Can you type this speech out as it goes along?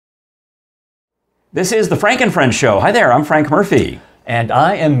This is the Frank and Friend Show. Hi there, I'm Frank Murphy. And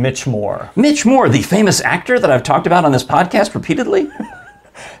I am Mitch Moore. Mitch Moore, the famous actor that I've talked about on this podcast repeatedly?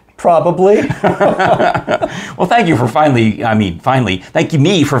 Probably. Well, thank you for thank you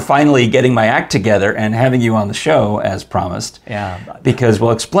me for finally getting my act together and having you on the show as promised. Yeah. Because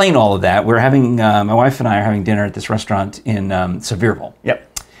we'll explain all of that. We're having, my wife and I are having dinner at this restaurant in Sevierville.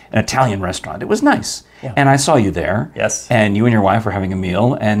 Yep. An Italian restaurant. It was nice. Yeah. And I saw you there. Yes. And you and your wife were having a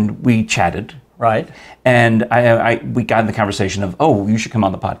meal and we chatted. Right. And we got in the conversation of, oh, you should come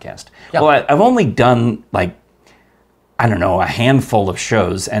on the podcast. Yeah. Well, I've only done a handful of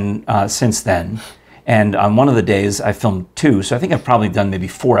shows and since then. And on one of the days I filmed 2, so I think I've probably done maybe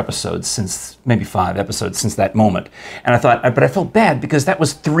 5 episodes since that moment. And I thought, but I felt bad because that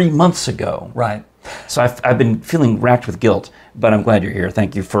was 3 months ago. Right. So I've been feeling racked with guilt, but I'm glad you're here.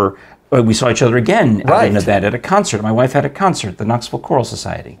 Thank you for, we saw each other again at a concert. My wife had a concert, the Knoxville Choral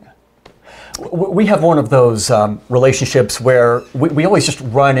Society. We have one of those relationships where we always just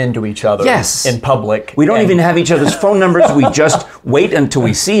run into each other in public. We don't even have each other's phone numbers. We just wait until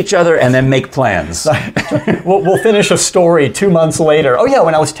we see each other and then make plans. We'll finish a story 2 months later. Oh yeah,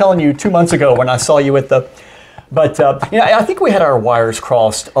 when I was telling you 2 months ago when I saw you at the... But I think we had our wires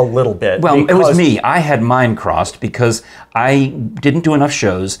crossed a little bit. Well, it was me. I had mine crossed because I didn't do enough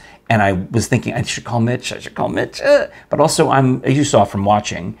shows and I was thinking I should call Mitch. But also, as you saw from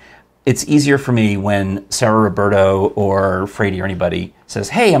watching, it's easier for me when Sarah Roberto or Frady or anybody says,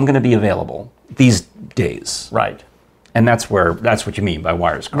 hey, I'm going to be available these days. Right. And that's what you mean by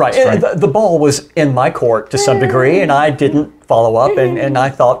wires crossed. Right. The ball was in my court to some degree, and I didn't follow up, and I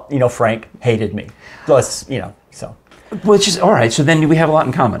thought, Frank hated me. So. Which is, all right, so then we have a lot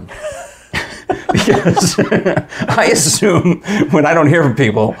in common. Because I assume when I don't hear from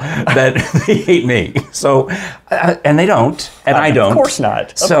people that they hate me. So, and they don't, and I don't. Of course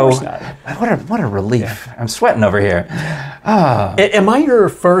not. What a relief. Yeah. I'm sweating over here. Am I your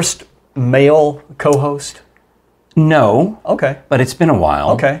first male co-host? No. Okay. But it's been a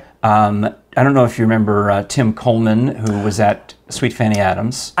while. Okay. I don't know if you remember Tim Coleman, who was at Sweet Fanny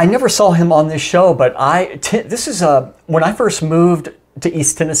Adams. I never saw him on this show, but this is when I first moved to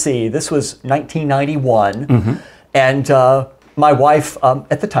East Tennessee. This was 1991, and my wife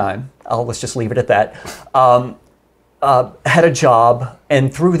at the time, let's just leave it at that, had a job,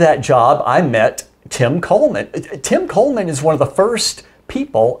 and through that job, I met Tim Coleman. Tim Coleman is one of the first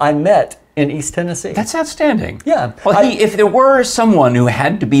people I met in East Tennessee. That's outstanding. Yeah. Well, if there were someone who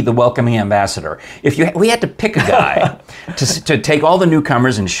had to be the welcoming ambassador, we had to pick a guy to take all the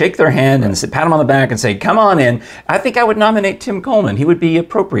newcomers and shake their hand and pat them on the back and say, come on in, I think I would nominate Tim Coleman. He would be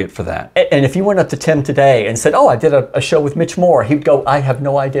appropriate for that. And if you went up to Tim today and said, oh, I did a show with Mitch Moore, he'd go, I have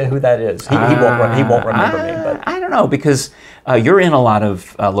no idea who that is. He won't remember me. But I don't know, because you're in a lot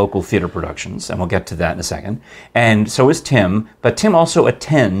of local theater productions, and we'll get to that in a second. And so is Tim, but Tim also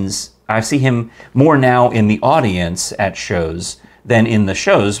attends. I see him more now in the audience at shows than in the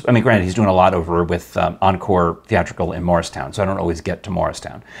shows. I mean, granted, he's doing a lot over with Encore Theatrical in Morristown, so I don't always get to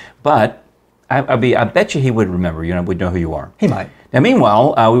Morristown. But I bet you he would remember you, and would know who you are. He might. Now,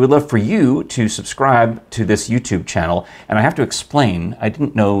 meanwhile, we would love for you to subscribe to this YouTube channel. And I have to explain, I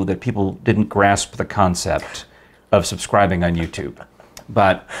didn't know that people didn't grasp the concept of subscribing on YouTube.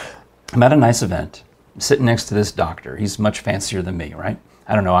 But I'm at a nice event. I'm sitting next to this doctor. He's much fancier than me, right?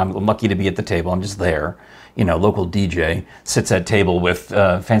 I don't know, I'm lucky to be at the table. I'm just there. Local DJ sits at table with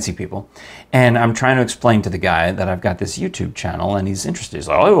fancy people. And I'm trying to explain to the guy that I've got this YouTube channel and he's interested. He's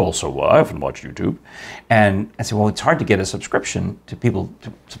like, I haven't watched YouTube. And I said, well, it's hard to get a subscription to people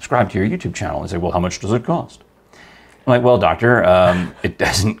to subscribe to your YouTube channel. He said, well, how much does it cost? I'm like, well, doctor, it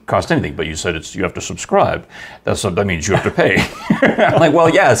doesn't cost anything, but you said you have to subscribe. That means you have to pay. I'm like,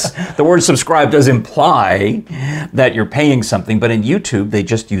 well, yes, the word subscribe does imply that you're paying something, but in YouTube, they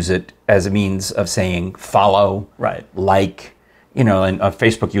just use it as a means of saying follow, like, and on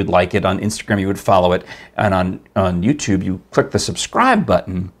Facebook, you would like it. On Instagram, you would follow it. And on YouTube, you click the subscribe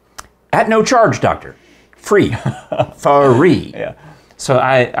button at no charge, doctor. Free. Free. Yeah. So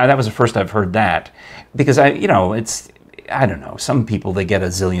that was the first I've heard that. Because I don't know, some people, they get a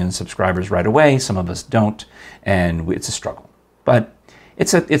zillion subscribers right away, some of us don't, and it's a struggle. But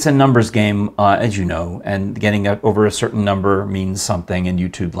it's a numbers game, as you know, and getting over a certain number means something in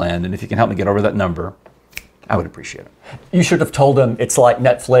YouTube land, and if you can help me get over that number, I would appreciate it. You should have told him it's like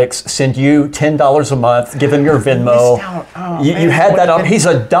Netflix, send you $10 a month, give him your Venmo. You had that up. He's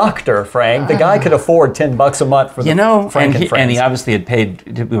a doctor, Frank. The guy could afford $10 a month for the Frank and Friends. And he obviously had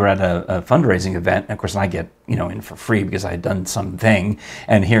paid. We were at a fundraising event, and of course I get in for free because I had done something.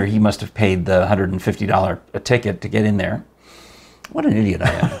 And here he must have paid the $150 a ticket to get in there. What an idiot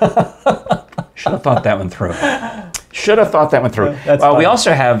I am. Should have thought that one through. Should have thought that one through. We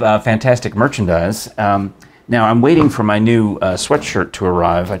also have fantastic merchandise. Now I'm waiting for my new sweatshirt to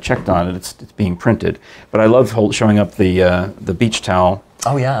arrive. I checked on it; it's being printed. But I love showing up the beach towel.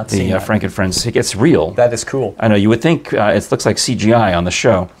 Oh yeah, the Frank and Friends. It gets real. That is cool. I know you would think it looks like CGI on the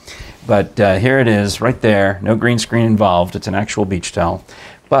show, but here it is, right there. No green screen involved. It's an actual beach towel.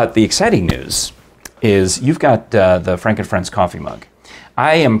 But the exciting news is you've got the Frank and Friends coffee mug.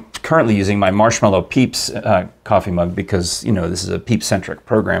 I am currently using my Marshmallow Peeps coffee mug because, you know, this is a Peep-centric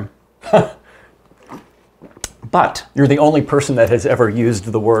program. But you're the only person that has ever used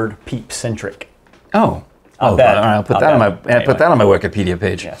the word Peep-centric. Oh, I'll put that on my Wikipedia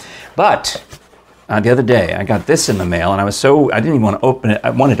page. Yeah. But the other day I got this in the mail, and I didn't even want to open it. I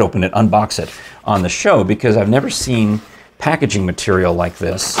wanted to open it, unbox it on the show because I've never seen packaging material like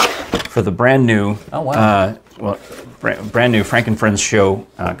this for the brand new. Oh wow. Brand new Frank and Friends show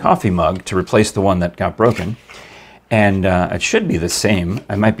coffee mug to replace the one that got broken. And it should be the same.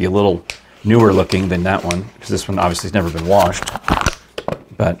 It might be a little newer looking than that one, because this one obviously has never been washed.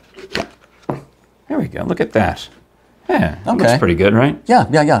 But there we go, look at that. Yeah, that looks pretty good, right? Yeah.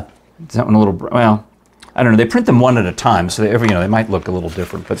 Is that one a little, well, I don't know, they print them one at a time, so they might look a little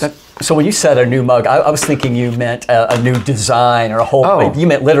different, but that... So when you said a new mug, I was thinking you meant a new design or a whole, you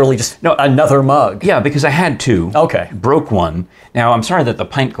meant literally just another mug. Yeah, because I had two. Okay. Broke one. Now, I'm sorry that the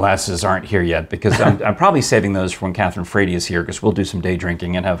pint glasses aren't here yet, because I'm probably saving those for when Catherine Frady is here, because we'll do some day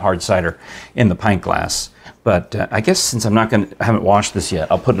drinking and have hard cider in the pint glass. But I guess since I haven't washed this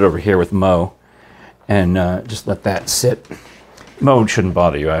yet, I'll put it over here with Mo and just let that sit. Mo shouldn't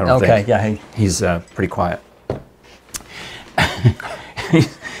bother you, I don't think. Okay, yeah. He's pretty quiet.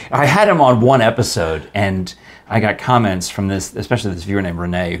 I had him on one episode, and I got comments from this, especially this viewer named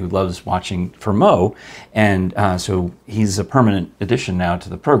Renee, who loves watching for Mo, and so he's a permanent addition now to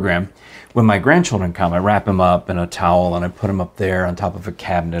the program. When my grandchildren come, I wrap him up in a towel, and I put him up there on top of a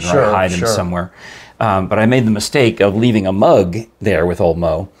cabinet, or I hide him somewhere. But I made the mistake of leaving a mug there with old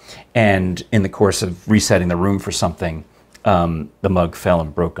Mo, and in the course of resetting the room for something, the mug fell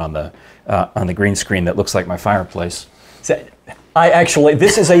and broke on the green screen that looks like my fireplace.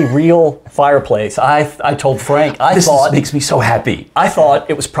 This is a real fireplace. I told Frank, this makes me so happy. I thought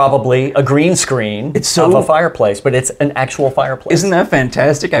it was probably a green screen of a fireplace, but it's an actual fireplace. Isn't that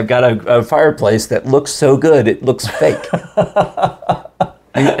fantastic? I've got a fireplace that looks so good, it looks fake.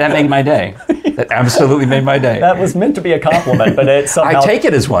 That made my day. That absolutely made my day. That was meant to be a compliment, but it somehow... I take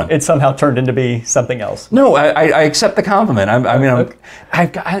it as one. It somehow turned into be something else. No, I accept the compliment.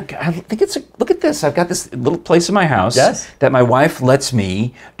 I think it's look at this. I've got this little place in my house that my wife lets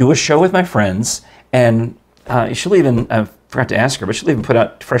me do a show with my friends, and she'll even, I forgot to ask her, but she'll even put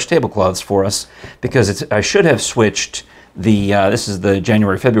out fresh tablecloths for us, because I should have switched this is the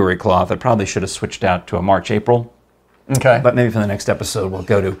January-February cloth. I probably should have switched out to a March-April. Okay. But maybe for the next episode, we'll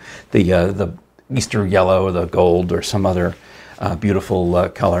go to the Easter yellow or the gold or some other beautiful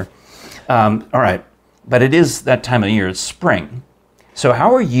color. All right. But it is that time of year. It's spring. So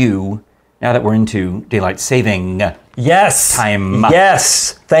how are you now that we're into daylight saving time?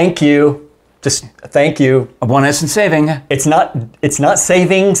 Yes. Thank you. Just thank you. One S in saving. It's not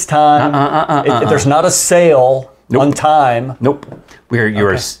savings time. There's not a sale on time. Nope.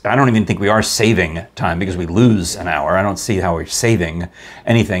 I don't even think we are saving time, because we lose an hour. I don't see how we're saving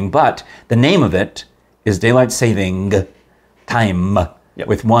anything. But the name of it is daylight saving time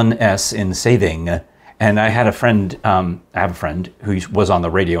with one S in saving. And I had a friend, I have a friend who was on the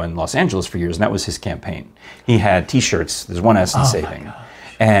radio in Los Angeles for years, and that was his campaign. He had T-shirts. There's one S in saving.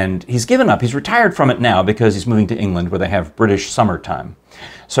 And he's given up. He's retired from it now because he's moving to England, where they have British summertime.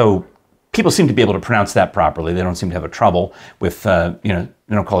 So people seem to be able to pronounce that properly. They don't seem to have a trouble with, they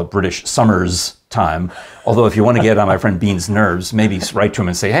don't call it British summer's time. Although if you want to get on my friend Bean's nerves, maybe write to him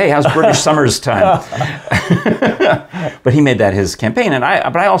and say, hey, how's British summer's time? But he made that his campaign.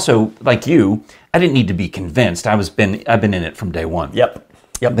 But I also, like you, I didn't need to be convinced. I've been in it from day one.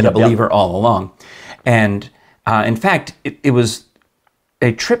 I've been a believer all along. And in fact, it was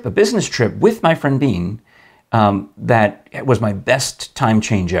a business trip with my friend Bean, that was my best time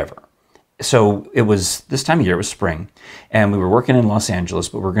change ever. So it was this time of year, it was spring, and we were working in Los Angeles,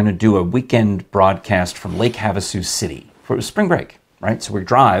 but we're going to do a weekend broadcast from Lake Havasu City for spring break, right? So we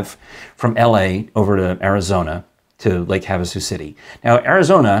drive from LA over to Arizona to Lake Havasu City. Now,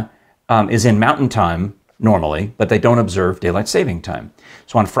 Arizona is in mountain time normally, but they don't observe daylight saving time.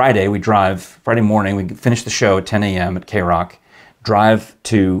 So on Friday morning, we finish the show at 10 a.m. at K-Rock, drive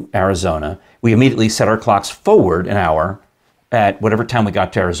to Arizona. We immediately set our clocks forward an hour at whatever time we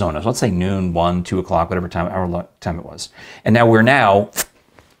got to Arizona. So let's say noon, 1, 2 o'clock, whatever time it was. And now we're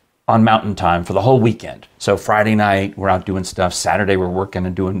on Mountain Time for the whole weekend. So Friday night, we're out doing stuff. Saturday, we're working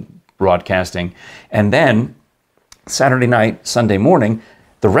and doing broadcasting. And then Saturday night, Sunday morning,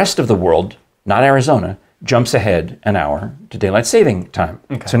 the rest of the world, not Arizona, jumps ahead an hour to daylight saving time.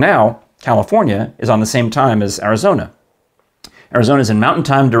 Okay. So now California is on the same time as Arizona. Arizona is in Mountain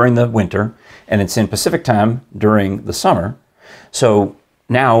Time during the winter, and it's in Pacific Time during the summer. So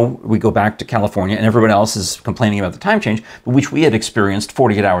now we go back to California, and everyone else is complaining about the time change, which we had experienced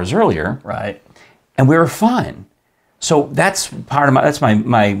 48 hours earlier. Right. And we were fine. So that's part of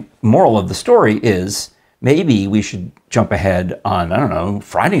my moral of the story is maybe we should jump ahead on, I don't know,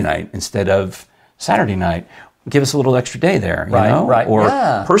 Friday night instead of Saturday night. Give us a little extra day there, you know? Right. Or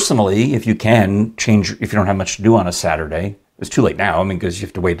personally, if you can, change, if you don't have much to do on a Saturday. It's too late now, I mean, because you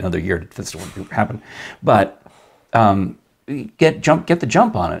have to wait another year for this to happen. But get the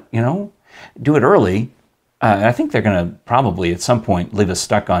jump on it, you know? Do it early. I think they're going to probably at some point leave us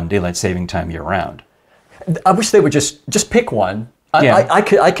stuck on daylight saving time year round. I wish they would just pick one. I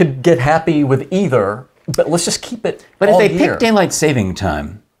could get happy with either, but let's just keep it. But all if they year. pick daylight saving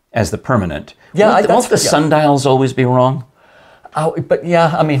time as the permanent, won't the sundials always be wrong? Oh, but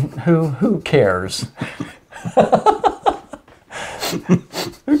yeah, I mean, who cares?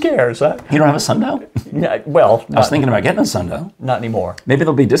 Who cares? Huh? You don't have a sundial? Yeah, well, I was thinking about getting a sundial. Not anymore. Maybe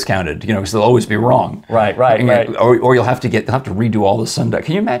they'll be discounted, you know, because they'll always be wrong. Right. Or you'll have to redo all the sundials.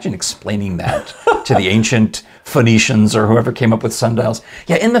 Can you imagine explaining that to the ancient Phoenicians or whoever came up with sundials?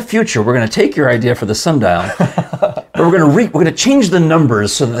 Yeah, in the future, we're going to take your idea for the sundial, but we're going to change the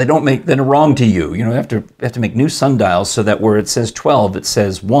numbers so that they're wrong to you. You know, we have to make new sundials so that where it says 12, it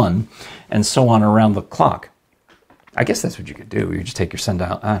says 1, and so on around the clock. I guess that's what you could do. You just take your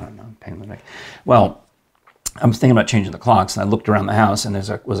sundial. I don't know. Pain in the neck. Well, I was thinking about changing the clocks, and I looked around the house, and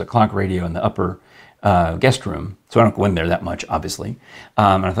there was a clock radio in the upper guest room. So I don't go in there that much, obviously.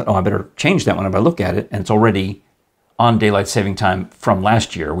 And I thought, I better change that one. If I look at it, and it's already on daylight saving time from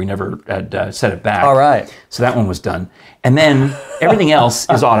last year. We never had set it back. All right. So that one was done. And then everything else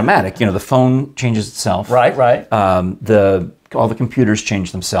is automatic. You know, the phone changes itself. Right. All the computers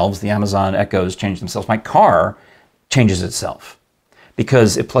change themselves. The Amazon Echoes change themselves. My car changes itself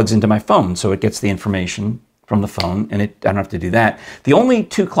because it plugs into my phone, so it gets the information from the phone, and I don't have to do that. The only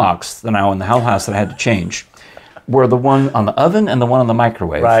two clocks that now in the whole house that I had to change were the one on the oven and the one on the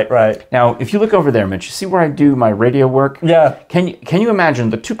microwave. Right. Now, if you look over there, Mitch, you see where I do my radio work? Yeah. Can you imagine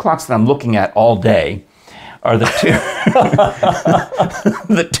the two clocks that I'm looking at all day are the two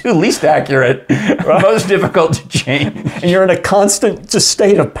the two least accurate, most difficult to change. And you're in a constant just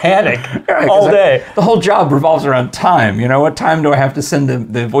state of panic all day. The whole job revolves around time. You know, what time do I have to send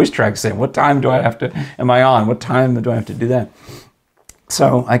the voice tracks in? What time am I on? What time do I have to do that?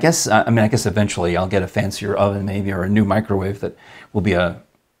 So I guess eventually I'll get a fancier oven maybe, or a new microwave that will be on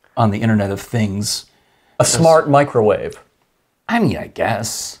the Internet of Things. A smart microwave. I mean, I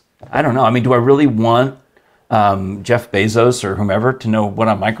guess. I don't know. I mean, do I really want Jeff Bezos or whomever to know what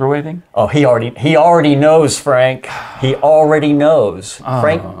I'm microwaving? Oh, he already knows, Frank. He already knows.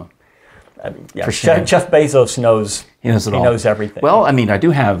 Frank. For sure. Jeff Bezos knows. He knows it all. He knows everything. Well, I mean, I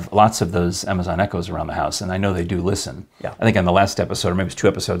do have lots of those Amazon Echoes around the house, and I know they do listen. Yeah. I think on the last episode, or maybe it was 2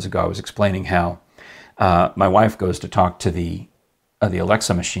 episodes ago, I was explaining how my wife goes to talk to the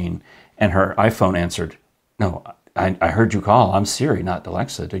Alexa machine, and her iPhone answered, "No, I heard you call. I'm Siri, not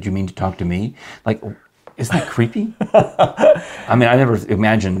Alexa. Did you mean to talk to me?" Like, isn't that creepy? I mean, I never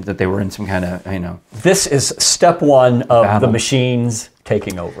imagined that they were in some kind of, This is step one of battle. The machines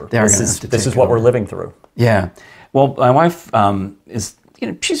taking over. This is what we're living through. Yeah. Well, my wife is,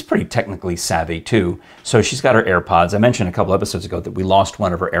 she's pretty technically savvy too. So she's got her AirPods. I mentioned a couple episodes ago that we lost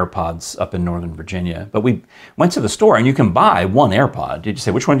one of her AirPods up in Northern Virginia. But we went to the store, and you can buy one AirPod. You just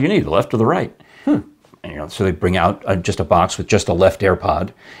say, which one do you need, the left or the right? And, so they bring out just a box with just a left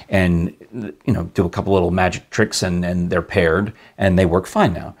AirPod, and do a couple little magic tricks, and they're paired, and they work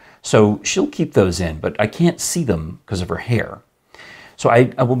fine now. So she'll keep those in, but I can't see them because of her hair. So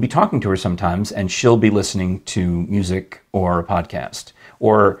I will be talking to her sometimes, and she'll be listening to music or a podcast,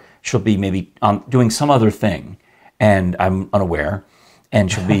 or she'll be maybe doing some other thing, and I'm unaware.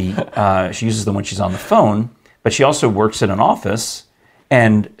 And she'll be she uses them when she's on the phone, but she also works at an office,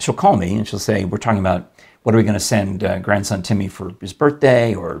 and she'll call me and she'll say, "We're talking about what are we going to send grandson Timmy for his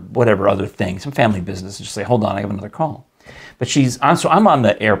birthday, or whatever other thing, some family business." And she'll say, "Hold on, I have another call." But so I'm on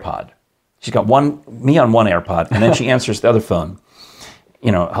the AirPod. She's got me on one AirPod, and then she answers the other phone.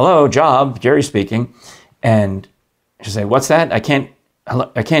 "Hello, Job, Jerry speaking." And she'll say, "What's that? I can't,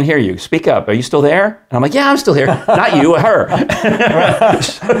 I can't hear you. Speak up. Are you still there? And I'm like, yeah, I'm still here. Not you, her.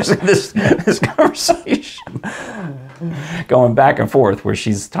 So there's this conversation going back and forth where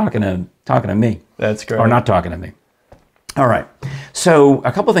she's talking to me. That's great. Or not talking to me. All right. So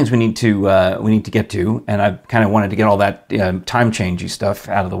a couple of things we need to get to, and I kind of wanted to get all that time changey stuff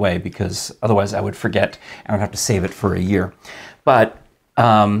out of the way because otherwise I would forget and I'd have to save it for a year. But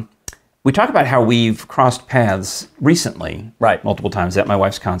we talked about how we've crossed paths recently, right, multiple times at my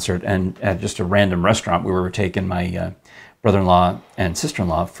wife's concert and at just a random restaurant where we were taking my brother-in-law and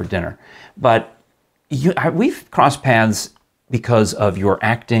sister-in-law for dinner. But we've crossed paths because of your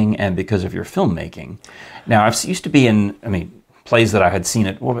acting and because of your filmmaking. Now, I used to be in, plays that I had seen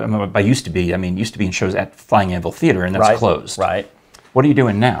by used to be in shows at Flying Anvil Theater, and that's closed. Right. What are you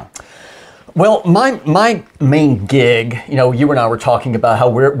doing now? Well, my main gig, you and I were talking about how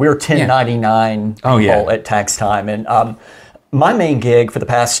we're 1099 people at tax time, and my main gig for the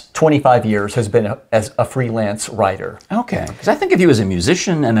past 25 years has been as a freelance writer. Okay, because I think of you as a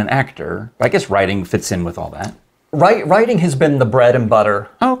musician and an actor. I guess writing fits in with all that. Writing has been the bread and butter.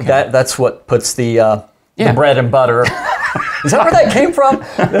 Okay, that's what puts the bread and butter. Is that where that came from?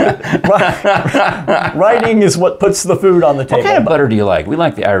 Writing is what puts the food on the table. What kind of butter do you like? We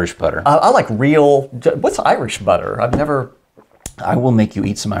like the Irish butter. I like real. What's Irish butter? I've never. I will make you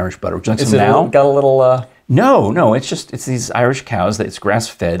eat some Irish butter. Would you like Is some it now? Got a little. No. It's these Irish cows. It's grass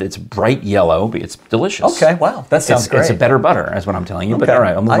fed. It's bright yellow, but it's delicious. Okay, wow, that sounds great. It's a better butter, is what I'm telling you. Okay. But all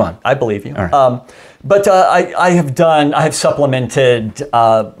right, I'll move on. I believe you. All right. But I have supplemented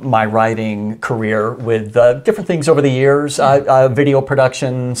my writing career with different things over the years. Video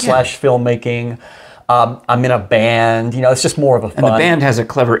production / filmmaking. I'm in a band. It's just more of a fun. And the band has a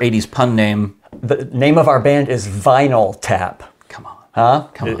clever 80s pun name. The name of our band is Vinyl Tap. Come on. Huh?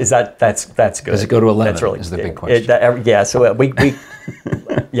 Come on. Is that's good? Does it go to 11? That's really is the big question. So we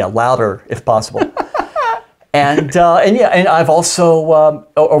louder if possible. And I've also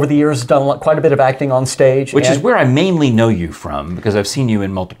over the years done quite a bit of acting on stage, which is where I mainly know you from because I've seen you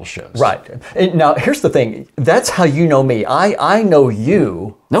in multiple shows. Right. And now here's the thing. That's how you know me. I know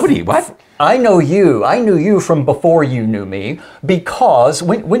you. Nobody. What? I know you. I knew you from before you knew me because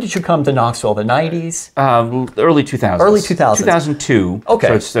when did you come to Knoxville? The 90s? Early 2000s. Early 2000s. 2002.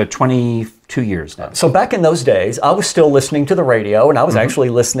 Okay. So it's 22 years now. So back in those days, I was still listening to the radio, and I was actually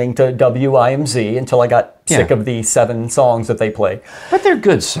listening to WIMZ until I got sick of the 7 songs that they play. But they're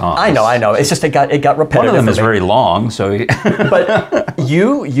good songs. I know. It's just it got repetitive. One of them is very long, so. But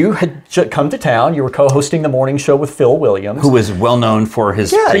you had come to town. You were co-hosting the morning show with Phil Williams, who was well known for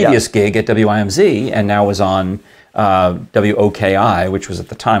his previous gig at WIMZ, and now was on WOKI, which was at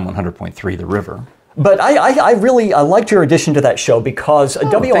the time 100.3 The River. But I really liked your addition to that show because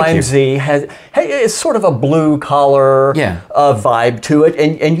WIMZ is sort of a blue collar vibe to it,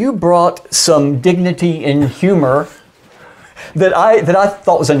 and you brought some dignity and humor that I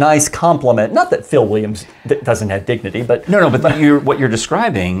thought was a nice compliment. Not that Phil Williams doesn't have dignity, but no. But what you're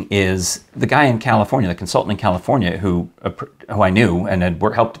describing is the guy in California, the consultant in California, who I knew and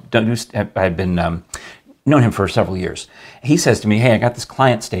had been. Known him for several years. He says to me, hey, I got this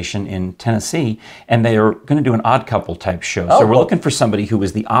client station in Tennessee, and they are going to do an Odd Couple type show. So we're looking for somebody who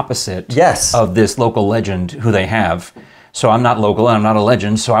is the opposite of this local legend who they have. So I'm not local and I'm not a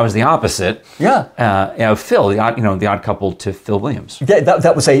legend, so I was the opposite. Phil, the Odd Couple to Phil Williams. Yeah,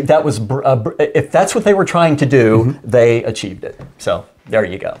 that was if that's what they were trying to do, they achieved it. So there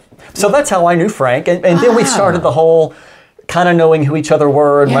you go. So that's how I knew Frank, and then we started the whole kind of knowing who each other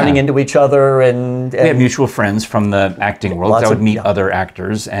were and running into each other. And we had mutual friends from the acting world. I would meet other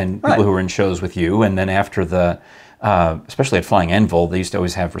actors and people who were in shows with you. And then after especially at Flying Anvil, they used to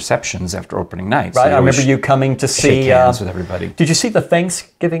always have receptions after opening nights. Right, I remember you coming to see. Shake hands with everybody. Did you see the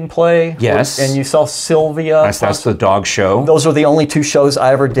Thanksgiving play? Yes. And you saw Sylvia. That's the dog show. Those were the only 2 shows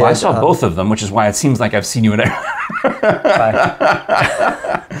I ever did. Well, I saw both of them, which is why it seems like I've seen you in there.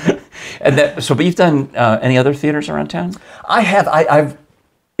 But you've done any other theaters around town? I have. I've,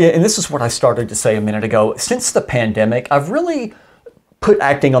 and this is what I started to say a minute ago. Since the pandemic, I've really put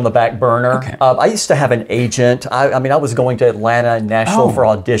acting on the back burner. Okay. I used to have an agent. I was going to Atlanta and Nashville for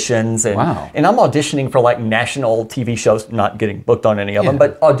auditions, and I'm auditioning for like national TV shows, not getting booked on any of them,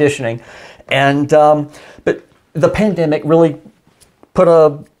 but auditioning. And but the pandemic really put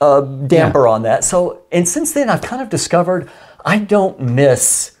a damper on that. So, and since then, I've kind of discovered I don't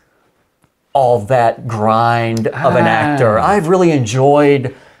miss all that grind of an actor. I've really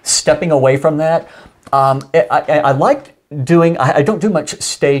enjoyed stepping away from that. I liked I don't do much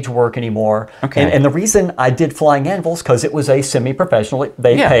stage work anymore. Okay. And the reason I did Flying Anvils, because it was a semi-professional,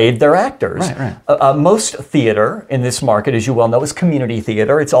 they paid their actors. Right. Most theater in this market, as you well know, is community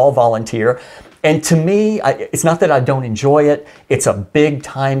theater. It's all volunteer. And to me, it's not that I don't enjoy it. It's a big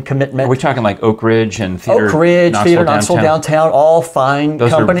time commitment. Are we talking like Oak Ridge and Theater? Oak Ridge, Theater Knoxville downtown, all fine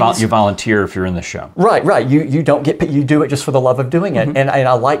companies. Those you volunteer if you're in the show. Right. You don't get paid. You do it just for the love of doing it, and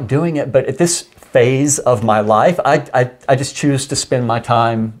I like doing it. But at this phase of my life, I just choose to spend my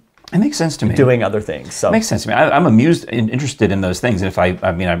time. It makes sense to me. Doing other things. So. It makes sense to me. I'm amused and interested in those things. And if I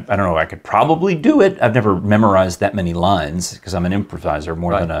don't know, I could probably do it. I've never memorized that many lines because I'm an improviser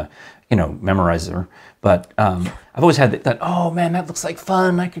more than a memorizer. But I've always had that, oh man, that looks like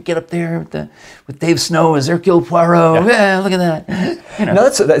fun. I could get up there with Dave Snow as Hercule Poirot. Yeah, look at that. No,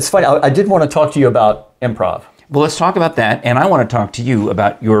 that's funny. I did want to talk to you about improv. Well, let's talk about that. And I want to talk to you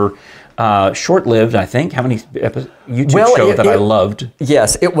about your short-lived, I think, how many YouTube show that I loved.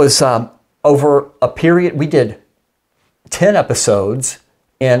 Yes, it was over a period. We did 10 episodes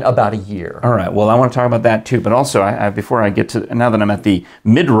in about a year. All right. Well, I want to talk about that too. But also, before I get to, now that I'm at the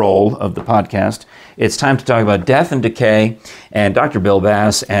mid-roll of the podcast, it's time to talk about Death and Decay and Dr. Bill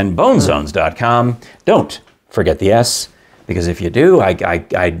Bass and bonezones.com. Don't forget the S, because if you do,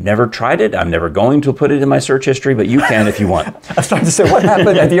 I never tried it. I'm never going to put it in my search history, but you can if you want. I was trying to say, what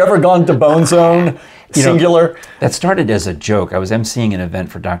happened? Have you ever gone to Bone Zone? Singular? That started as a joke. I was emceeing an event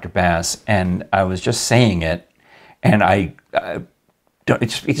for Dr. Bass, and I was just saying it, and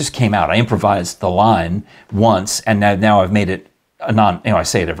it just came out. I improvised the line once, and now I've made it I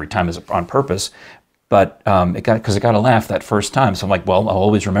say it every time as on purpose, but it got a laugh that first time. So I'm like, well, I'll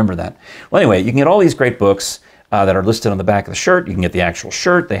always remember that. Well, anyway, you can get all these great books that are listed on the back of the shirt. You can get the actual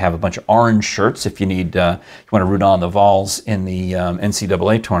shirt. They have a bunch of orange shirts if you need, you want to root on the Vols in the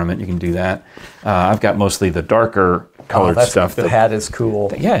NCAA tournament. You can do that. I've got mostly the darker colored stuff. The hat is cool.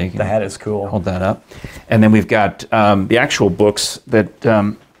 The hat is cool. Hold that up. And then we've got the actual books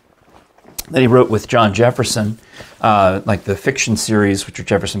that he wrote with John Jefferson, like the fiction series, which are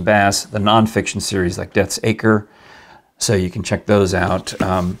Jefferson Bass, the nonfiction series like Death's Acre. So you can check those out.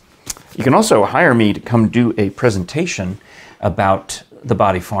 You can also hire me to come do a presentation about the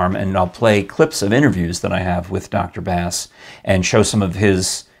Body Farm, and I'll play clips of interviews that I have with Dr. Bass and show some of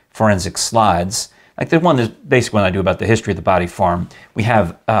his forensic slides. Like the one, basically when I do about the history of the Body Farm, we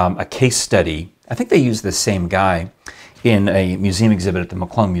have a case study. I think they used the same guy in a museum exhibit at the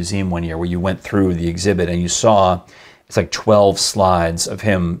McClung Museum one year, where you went through the exhibit and you saw, it's like 12 slides of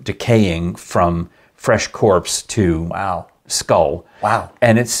him decaying from fresh corpse to skull. Wow.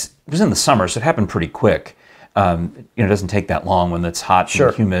 And it was in the summer, so it happened pretty quick. It doesn't take that long when it's hot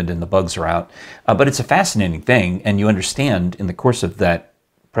and humid and the bugs are out. But it's a fascinating thing, and you understand in the course of that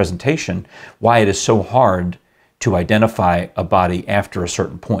presentation why it is so hard to identify a body after a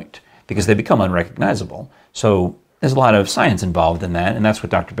certain point, because they become unrecognizable. So there's a lot of science involved in that, and that's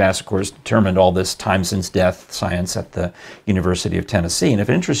what Dr. Bass, of course, determined all this time since death science at the University of Tennessee. And if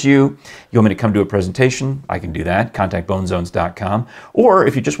it interests you, you want me to come do a presentation, I can do that. Contact bonezones.com. Or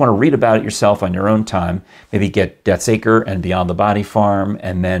if you just want to read about it yourself on your own time, maybe get Death's Acre and Beyond the Body Farm,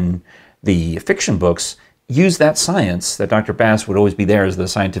 and then the fiction books. Use that science that Dr. Bass would always be there as the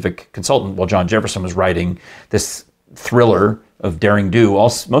scientific consultant while John Jefferson was writing this thriller of daring do,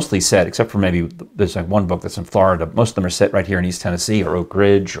 all mostly set, except for maybe there's like one book that's in Florida. Most of them are set right here in East Tennessee or Oak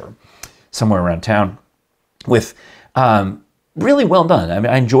Ridge or somewhere around town, with really well done. I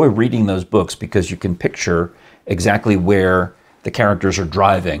mean, I enjoy reading those books because you can picture exactly where the characters are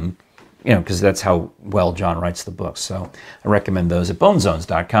driving, because that's how well John writes the books. So I recommend those at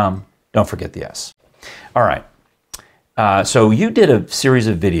bonezones.com. Don't forget the S. All right. So you did a series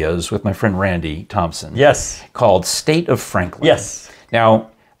of videos with my friend Randy Thompson. Yes. Called State of Franklin. Yes. Now,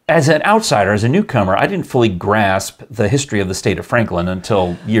 as an outsider, as a newcomer, I didn't fully grasp the history of the state of Franklin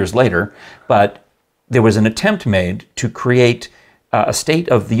until years later, but there was an attempt made to create a state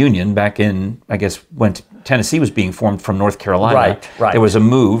of the Union back in, I guess, when Tennessee was being formed from North Carolina. Right. There was a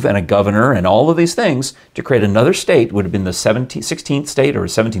move and a governor and all of these things to create another state, would have been the 16th state or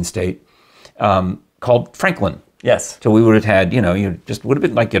 17th state, called Franklin. Yes. So we would have had, you just would have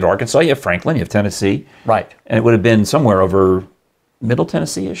been like you had Arkansas, you have Franklin, you have Tennessee. Right. And it would have been somewhere over Middle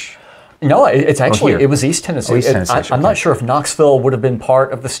Tennessee-ish. No, it's actually, it was East Tennessee. East Tennessee. I'm not sure if Knoxville would have been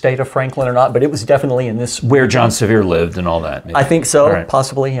part of the state of Franklin or not, but it was definitely in this. Where John Sevier lived and all that. Maybe. I think so,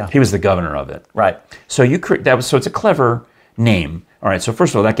 possibly, yeah. He was the governor of it. Right. So so it's a clever name. All right, so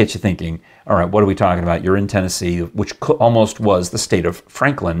first of all, that gets you thinking, all right, what are we talking about? You're in Tennessee, which almost was the state of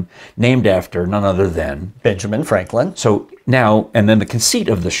Franklin, named after none other than Benjamin Franklin. So now, and then the conceit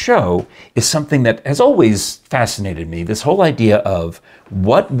of the show is something that has always fascinated me, this whole idea of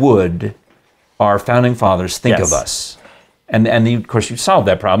what would our founding fathers think of us? And of course, you solved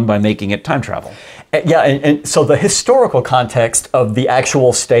that problem by making it time travel. Yeah, and so the historical context of the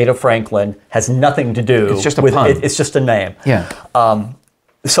actual state of Franklin has nothing to do It's just a with pun. It's just a name. Yeah.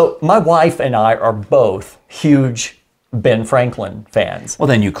 So my wife and I are both huge Ben Franklin fans. Well,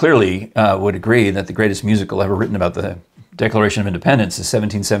 then you clearly would agree that the greatest musical ever written about the Declaration of Independence is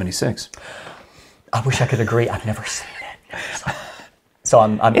 1776. I wish I could agree. I've never seen it. So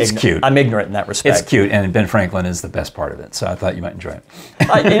I'm It's cute. I'm ignorant in that respect. It's cute, and Ben Franklin is the best part of it, so I thought you might enjoy it.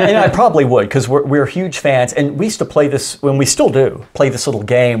 and I probably would, because we're huge fans, and we used to play this, when we still do, play this little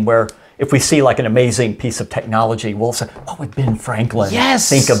game where if we see like an amazing piece of technology, we'll say, what would Ben Franklin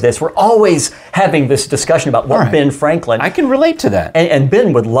think of this? We're always having this discussion about what Ben Franklin... I can relate to that. And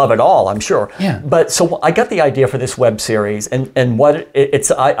Ben would love it all, I'm sure. Yeah. But so I got the idea for this web series, and what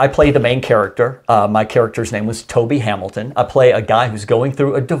I play the main character. My character's name was Toby Hamilton. I play a guy who's going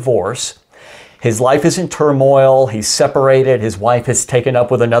through a divorce. His life is in turmoil. He's separated. His wife has taken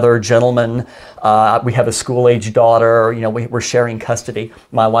up with another gentleman. We have a school-age daughter. You know, we're sharing custody.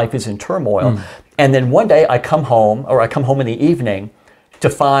 My life is in turmoil. And then one day I come home in the evening to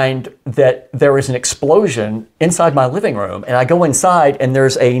find that there is an explosion inside my living room. And I go inside, and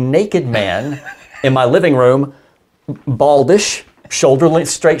there's a naked man in my living room, baldish,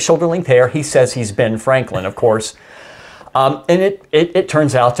 straight shoulder-length hair. He says he's Ben Franklin, of course. And it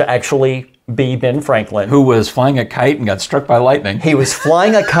turns out to actually be Ben Franklin. Who was flying a kite and got struck by lightning. He was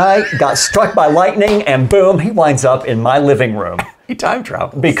flying a kite, got struck by lightning, and boom, he winds up in my living room. He time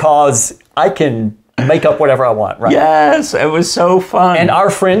traveled. Because I can make up whatever I want, right? Yes, it was so fun. And our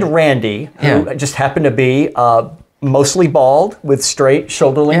friend Randy, who just happened to be mostly bald with straight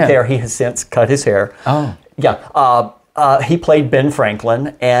shoulder-length hair, he has since cut his hair. Oh. Yeah. He played Ben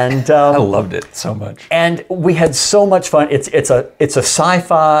Franklin, and I loved it so much. And we had so much fun. It's a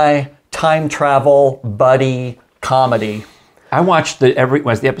sci-fi time travel buddy comedy. I watched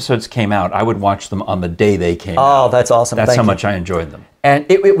as the episodes came out, I would watch them on the day they came out. Oh, that's awesome. That's Thank how you. much I enjoyed them. And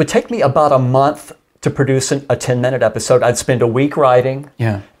it would take me about a month to produce a 10-minute episode. I'd spend a week writing,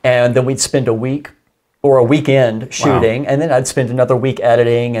 and then we'd spend a week or a weekend shooting, and then I'd spend another week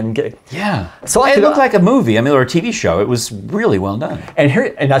editing and So it looked like a movie, or a TV show. It was really well done.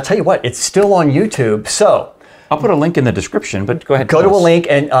 And I'll tell you what, it's still on YouTube. So I'll put a link in the description, but go ahead. Go to a link,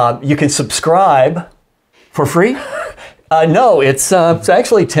 and you can subscribe for free. No, it's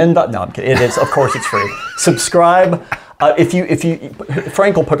actually $10. No, I'm kidding. It is, of course, it's free. Subscribe. If you,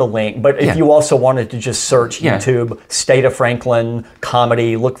 Frank will put a link. But if you also wanted to just search YouTube, State of Franklin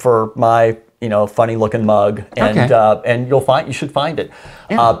comedy, look for my funny looking mug, and you should find it.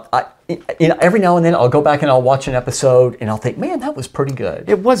 Every now and then I'll go back and I'll watch an episode and I'll think, man, that was pretty good.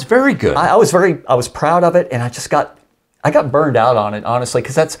 It was very good. I was proud of it, and I got burned out on it, honestly,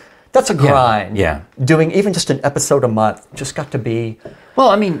 because that's a grind. Yeah. Doing even just an episode a month just got to be. Well,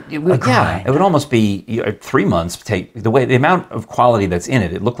 I mean, it would almost be 3 months take the amount of quality that's in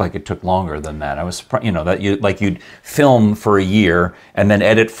it. It looked like it took longer than that. I was surprised, that you'd film for a year and then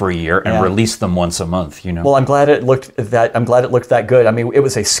edit for a year and release them once a month. Well, I'm glad it looked that good. I mean, it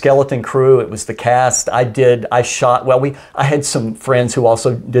was a skeleton crew. It was the cast. I shot. Well, I had some friends who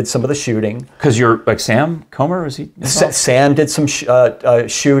also did some of the shooting. Because you're like Sam Comer, is he? Sam did some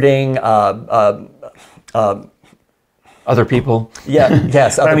shooting. Other people?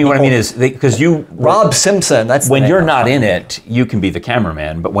 Yes. But what I mean is, because Rob Simpson, that's when you're not in it, you can be the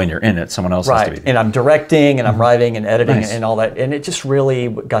cameraman, but when you're in it, someone else has to be. And I'm directing, and I'm writing, and editing, and all that, and it just really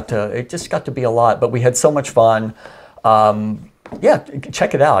got to be a lot. But we had so much fun.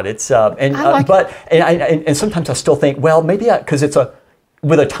 Check it out. It's and sometimes I still think, well, maybe because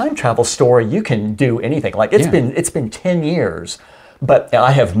with a time travel story, you can do anything. Like it's been 10 years, but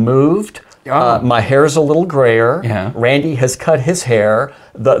I have moved. My hair's a little grayer. Yeah. Randy has cut his hair.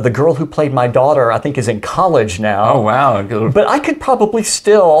 The girl who played my daughter, I think, is in college now. Oh, wow. But I could probably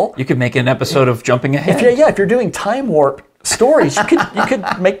still. You could make an episode of Jumping Ahead. If you're doing time warp stories,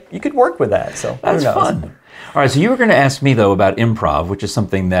 you could work with that. So that's fun. All right. So you were going to ask me though about improv, which is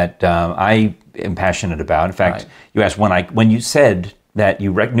something that I am passionate about. In fact, you asked when you said that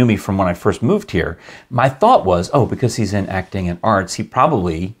you knew me from when I first moved here. My thought was, because he's in acting and arts, he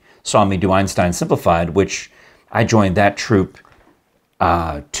probably saw me do Einstein Simplified, which I joined that troupe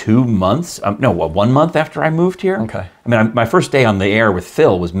 1 month after I moved here. Okay. I mean, my first day on the air with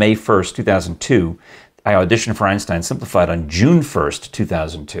Phil was May 1st, 2002. I auditioned for Einstein Simplified on June 1st,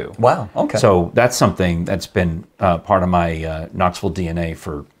 2002. Wow, okay. So that's something that's been part of my Knoxville DNA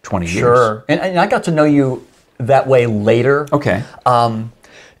for 20 years. Sure. And I got to know you that way later. Okay.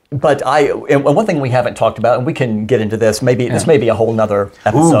 But and one thing we haven't talked about, and we can get into this, maybe this may be a whole nother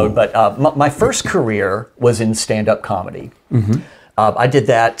episode, but my first career was in stand-up comedy. Mm-hmm. I did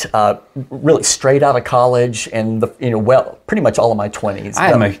that really straight out of college, and pretty much all of my 20s.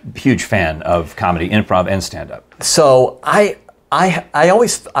 I am a huge fan of comedy, improv, and stand-up. So I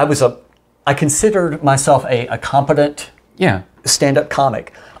considered myself a competent stand-up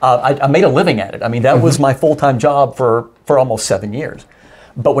comic. I made a living at it. I mean, that was my full-time job for almost 7 years.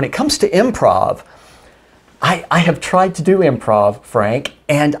 But when it comes to improv, I have tried to do improv, Frank,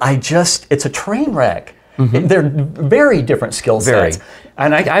 and it's a train wreck. Mm-hmm. They're very different skill sets.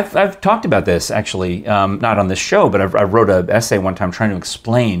 And I've talked about this, actually, not on this show, but I wrote an essay one time trying to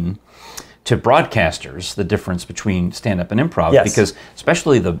explain to broadcasters the difference between stand-up and improv. Yes. Because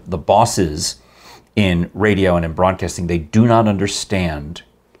especially the bosses in radio and in broadcasting, they do not understand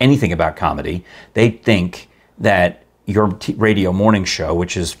anything about comedy. They think that your radio morning show,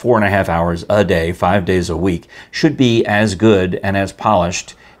 which is 4.5 hours a day, 5 days a week, should be as good and as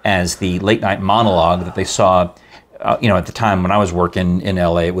polished as the late night monologue that they saw, at the time when I was working in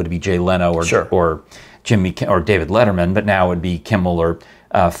LA, it would be Jay Leno or Jimmy or David Letterman, but now it would be Kimmel or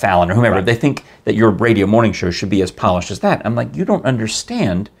Fallon or whomever. Right. They think that your radio morning show should be as polished as that. I'm like, you don't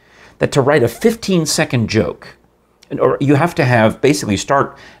understand that to write a 15-second joke, or you have to have basically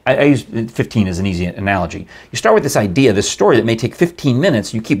start, I use 15 as an easy analogy. You start with this idea, this story that may take 15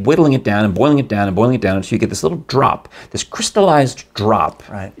 minutes, you keep whittling it down and boiling it down and boiling it down until you get this little drop, this crystallized drop.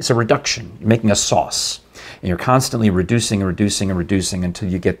 Right. It's a reduction. You're making a sauce. And you're constantly reducing and reducing and reducing until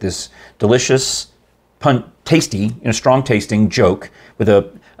you get this delicious, tasty, strong tasting joke with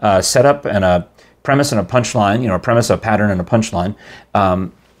a setup and a premise and a punchline, a premise, a pattern, and a punchline,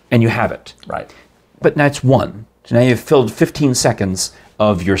 and you have it. Right. But that's one. So now you've filled 15 seconds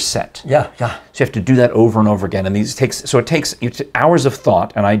of your set. Yeah. So you have to do that over and over again. And it takes hours of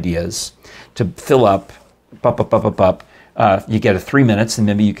thought and ideas to fill up. You get 3 minutes, and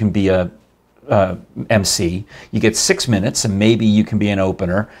maybe you can be a MC. You get 6 minutes, and maybe you can be an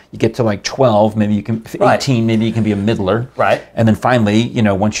opener. You get to like 12, maybe you can 18, maybe you can be a middler. Right. And then finally,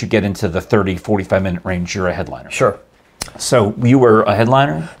 once you get into the 30, 45-minute range, you're a headliner. Sure. So you were a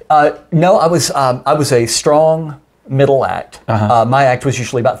headliner? No, I was a strong middle act. My act was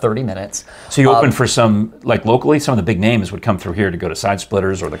usually about 30 minutes. So you opened for some, like locally, some of the big names would come through here to go to Side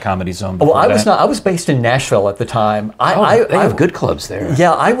Splitters or the Comedy Zone. Well, I was based in Nashville at the time. They have good clubs there.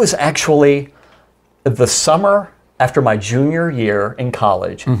 Yeah, I was actually, the summer after my junior year in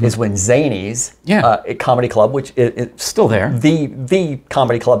college is when Zanies Comedy Club, which it's still there, the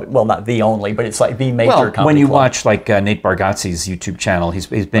comedy club. Well, not the only, but it's like the major comedy club. When you watch like Nate Bargatze's YouTube channel, he's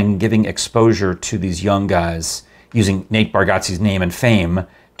been giving exposure to these young guys using Nate Bargatze's name and fame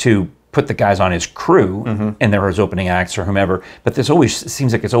to put the guys on his crew, and there was opening acts or whomever. But it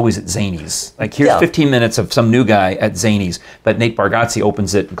seems like it's always at Zanies. Like here's 15 minutes of some new guy at Zanies, but Nate Bargatze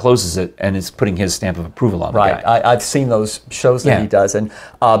opens it and closes it and is putting his stamp of approval on the guy. Right, I've seen those shows that he does. And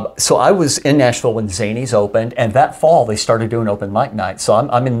so I was in Nashville when Zanies opened, and that fall they started doing open mic nights. So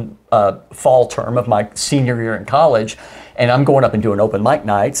I'm in fall term of my senior year in college, and I'm going up and doing open mic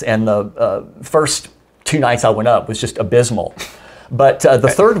nights, and the first 2 nights I went up was just abysmal. But the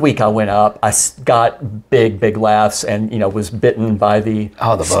third week I went up, I got big laughs, and was bitten by the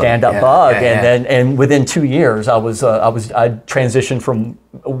stand-up bug. And within 2 years, I transitioned from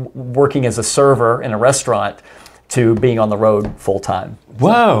working as a server in a restaurant to being on the road full time.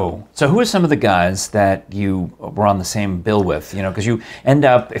 Whoa! So who are some of the guys that you were on the same bill with? Because you end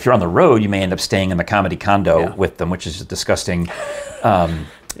up, if you're on the road, you may end up staying in the comedy condo with them, which is disgusting.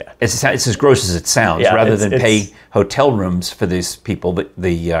 It's as gross as it sounds. Rather than pay hotel rooms for these people,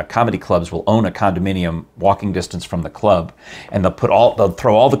 the comedy clubs will own a condominium walking distance from the club, and they'll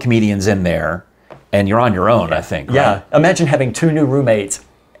throw all the comedians in there, and you're on your own. I think. Yeah. Right? Imagine having 2 new roommates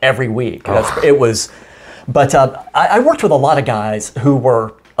every week. It was. But I worked with a lot of guys who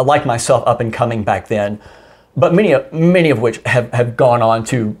were like myself, up and coming back then, but many of which have gone on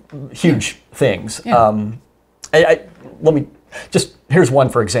to huge things. Here's one,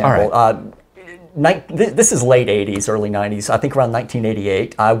 for example. Right. This is late 80s, early 90s. I think around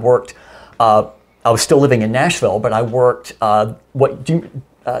 1988, I worked, I was still living in Nashville, but I worked, you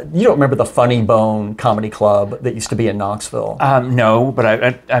don't remember the Funny Bone Comedy Club that used to be in Knoxville? No, but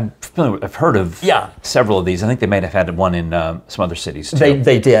I'm familiar with, I've heard of several of these. I think they might have had one in some other cities too.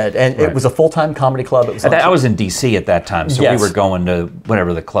 They did, and it was a full-time comedy club. I was in D.C. at that time, so we were going to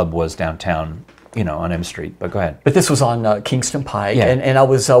whatever the club was downtown. on M Street. But go ahead. But this was on Kingston Pike, Yeah. and I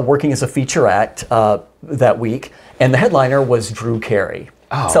was working as a feature act that week, and the headliner was Drew Carey.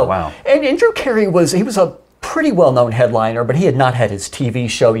 Oh, wow. And Drew Carey was a pretty well-known headliner, but he had not had his TV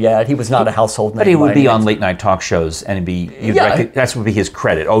show yet. He was not a household name. But he would be on late night talk shows, and that would be his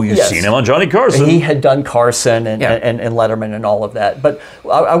credit. Oh, you've seen him on Johnny Carson. He had done Carson and Letterman and all of that. But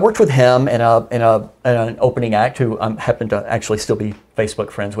I worked with him in an opening act who I happen to actually still be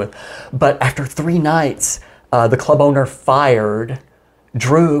Facebook friends with. But after 3 nights, the club owner fired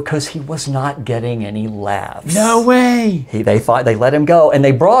Drew because he was not getting any laughs. No way. They let him go, and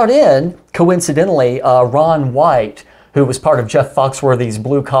they brought in, coincidentally, Ron White, who was part of Jeff Foxworthy's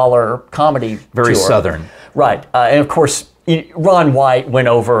blue collar comedy Very tour. Southern. Right, and of course Ron White went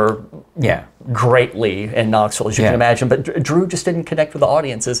over greatly in Knoxville, as you can imagine, but Drew just didn't connect with the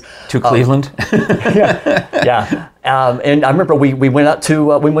audiences. To Cleveland. And I remember we went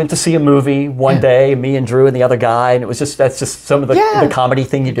to see a movie one day, me and Drew and the other guy, and that's just some of the comedy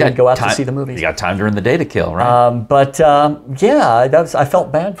thing you do. Go out to see the movies. You got time during the day to kill, right? I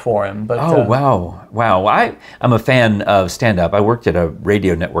felt bad for him. But wow. Well, I'm a fan of stand-up. I worked at a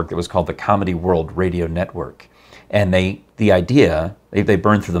radio network that was called the Comedy World Radio Network, and they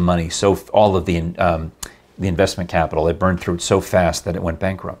burned through the money. So all of the investment capital, they burned through it so fast that it went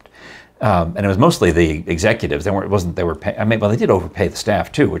bankrupt. And it was mostly the executives. They did overpay the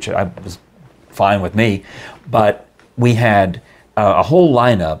staff too, which was fine with me. But we had a whole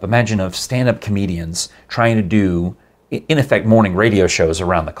lineup, imagine, of stand-up comedians trying to do, in effect, morning radio shows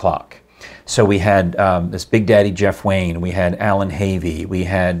around the clock. So we had this Big Daddy Jeff Wayne, we had Alan Havey, we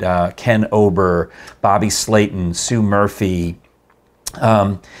had Ken Ober, Bobby Slayton, Sue Murphy.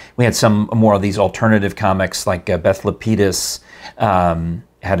 We had some more of these alternative comics like Beth Lapidus,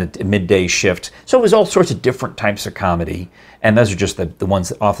 had a midday shift. So it was all sorts of different types of comedy. And those are just the ones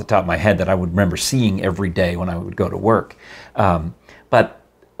that, off the top of my head, that I would remember seeing every day when I would go to work. But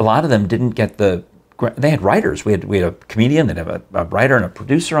a lot of them didn't get they had writers. We had a comedian, they'd have a writer and a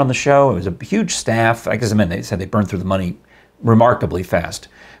producer on the show. It was a huge staff. I guess they said they burned through the money remarkably fast.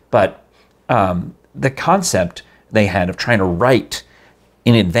 But the concept they had of trying to write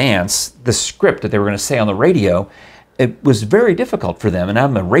in advance the script that they were going to say on the radio, it was very difficult for them. And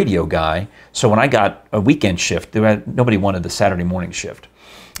I'm a radio guy, so when I got a weekend shift, nobody wanted the Saturday morning shift.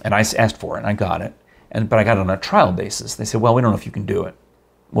 And I asked for it, and I got it. But I got it on a trial basis. They said, well, we don't know if you can do it.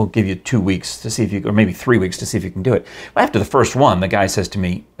 We'll give you 2 weeks to see if you, or maybe 3 weeks to see if you can do it. After the first one, the guy says to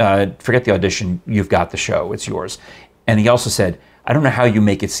me, forget the audition, you've got the show, it's yours. And he also said, I don't know how you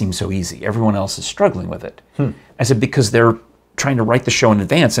make it seem so easy. Everyone else is struggling with it. I said, because they're trying to write the show in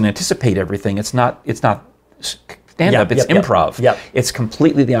advance and anticipate everything. It's not stand-up, it's improv. It's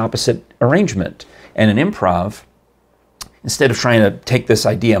completely the opposite arrangement. And in improv, instead of trying to take this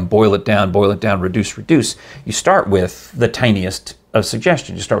idea and boil it down, reduce, you start with the tiniest of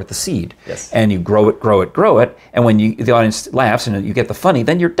suggestions. You start with the seed. And you grow it. And when the audience laughs and you get the funny,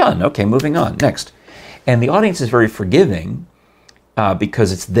 then you're done. Okay, moving on, next. And the audience is very forgiving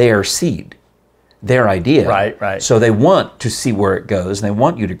because it's their seed, their idea. Right. So they want to see where it goes, and they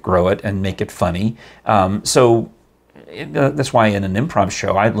want you to grow it and make it funny. That's why in an improv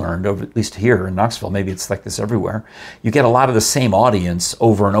show I learned, at least here in Knoxville, maybe it's like this everywhere, you get a lot of the same audience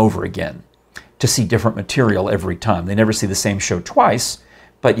over and over again to see different material every time. They never see the same show twice,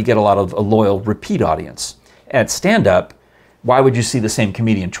 but you get a lot of a loyal repeat audience. At stand-up, why would you see the same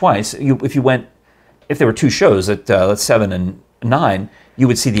comedian twice? If there were 2 shows at 7 and 9, you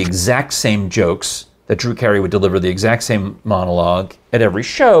would see the exact same jokes that Drew Carey would deliver, the exact same monologue at every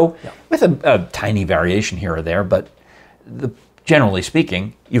show, with a tiny variation here or there, but generally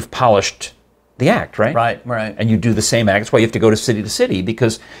speaking, you've polished the act, right? Right. And you do the same act. That's why you have to go to city,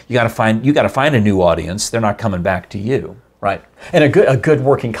 because you got to find a new audience. They're not coming back to you. Right. And a good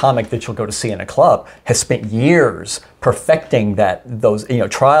working comic that you'll go to see in a club has spent years perfecting those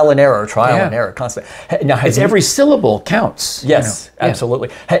trial and error, constant. Now, every syllable counts. Yes, absolutely.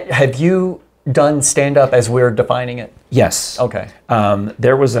 Have you done stand-up as we're defining it? Yes. Okay.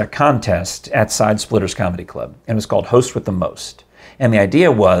 There was a contest at Side Splitters Comedy Club, and it was called Host with the Most. And the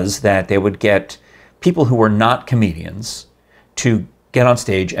idea was that they would get people who were not comedians to get on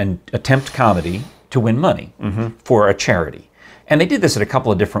stage and attempt comedy to win money for a charity. And they did this in a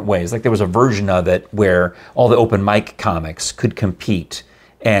couple of different ways. Like there was a version of it where all the open mic comics could compete,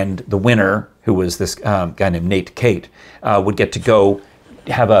 and the winner, who was this guy named Nate Cate, would get to go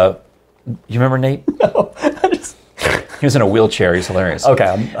have a... You remember Nate? No. He was in a wheelchair. He's hilarious.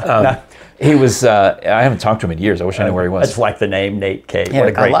 Okay. He was. I haven't talked to him in years. I wish I knew where he was. I just like the name Nate K. Yeah, What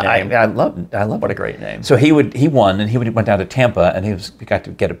a great name. I love. What a great name. So he won, and he went down to Tampa, and he got to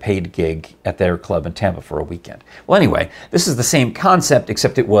get a paid gig at their club in Tampa for a weekend. Well, anyway, this is the same concept,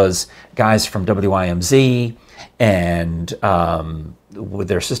 except it was guys from WIMZ and with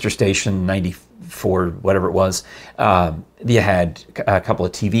their sister station 94, whatever it was. You had a couple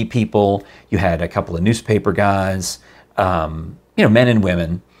of TV people, you had a couple of newspaper guys, men and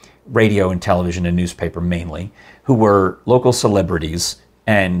women, radio and television and newspaper mainly, who were local celebrities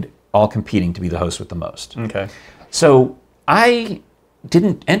and all competing to be the host with the most. Okay. So I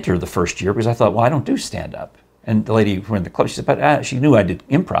didn't enter the first year because I thought, well, I don't do stand-up. And the lady who ran the club, she said, but she knew I did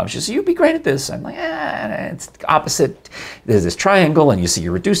improv. She said, you'd be great at this. I'm like, it's opposite. There's this triangle, and you see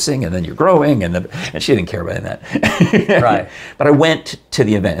you're reducing, and then you're growing, and she didn't care about that. Right. But I went to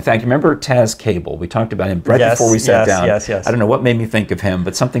the event. In fact, remember Taz Cable? We talked about him right before we sat down. Yes. I don't know what made me think of him,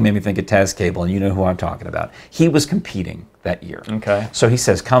 but something made me think of Taz Cable, and you know who I'm talking about. He was competing that year. Okay. So he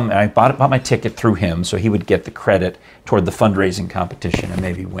says, come, and I bought my ticket through him, so he would get the credit toward the fundraising competition and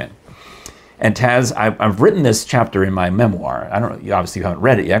maybe win. And Taz, I've written this chapter in my memoir. I don't know, obviously you haven't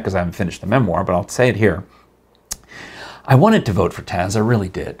read it yet because I haven't finished the memoir, but I'll say it here. I wanted to vote for Taz, I really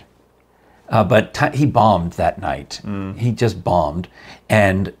did. But he bombed that night. He just bombed.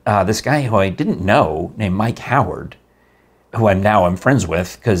 And this guy who I didn't know, named Mike Howard, who I'm friends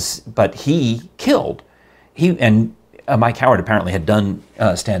with, but he killed. Mike Howard apparently had done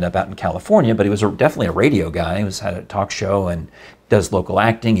stand-up out in California, but he was definitely a radio guy. He had a talk show and does local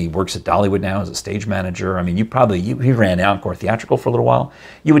acting. He works at Dollywood now as a stage manager. I mean, he ran Encore Theatrical for a little while.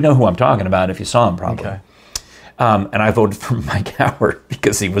 You would know who I'm talking about if you saw him, probably. Okay. And I voted for Mike Howard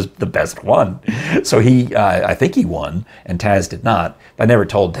because he was the best one. So I think he won, and Taz did not. I never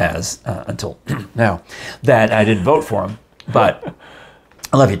told Taz until now that I didn't vote for him. But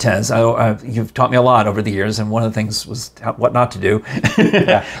I love you, Taz. You've taught me a lot over the years, and one of the things was what not to do.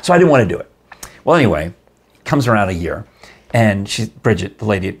 Yeah. So I didn't want to do it. Well, anyway, it comes around a year, and Bridget, the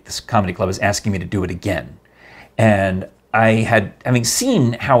lady at this comedy club, is asking me to do it again. And having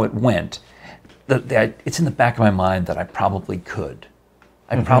seen how it went, it's in the back of my mind that I probably could.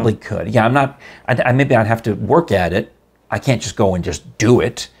 Probably could. Yeah, I'm not. Maybe I'd have to work at it. I can't just go and just do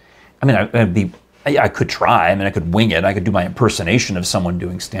it. I mean, I could try. I mean, I could wing it. I could do my impersonation of someone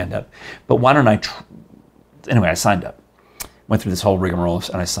doing stand-up. But why don't I anyway, I signed up. Went through this whole rigmarole,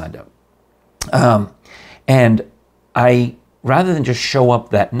 and I signed up. And rather than just show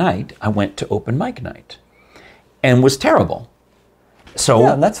up that night, I went to open mic night. And was terrible. So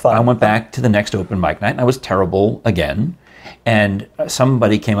yeah, that's fine. I went back to the next open mic night, and I was terrible again. And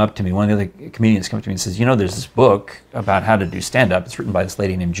somebody came up to me, one of the other comedians came up to me and says, there's this book about how to do stand-up. It's written by this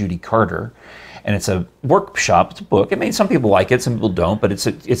lady named Judy Carter. And it's a workshop, it's a book. I mean, some people like it, some people don't, but it's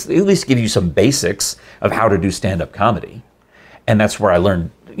at least give you some basics of how to do stand-up comedy. And that's where I learned,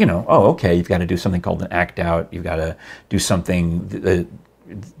 okay, you've got to do something called an act out. You've got to do something,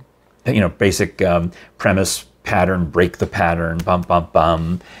 basic premise, pattern, break the pattern, bum, bum,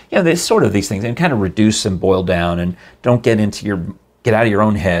 bum. There's sort of these things, and kind of reduce and boil down, and don't get out of your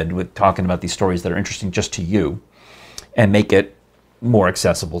own head with talking about these stories that are interesting just to you, and make it more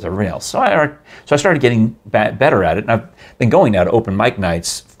accessible to everybody else. So I started getting better at it, and I've been going now to open mic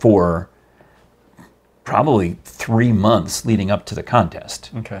nights for probably 3 months leading up to the contest.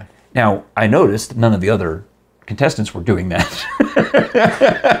 Okay. Now, I noticed none of the other contestants were doing that.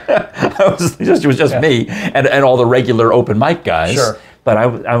 It was just me and all the regular open mic guys. Sure. But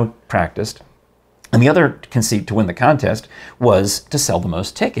I practiced. And the other conceit to win the contest was to sell the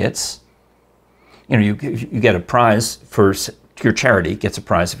most tickets. You get a prize for your charity gets a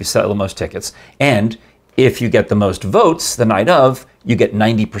prize if you sell the most tickets. And if you get the most votes the night of, you get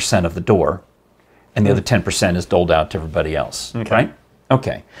 90% of the door. And the other 10% is doled out to everybody else. Okay. Right?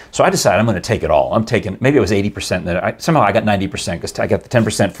 Okay. So I decided I'm going to take it all. Maybe it was 80%. Somehow I got 90% because I got the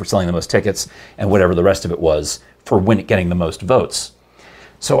 10% for selling the most tickets and whatever the rest of it was for getting the most votes.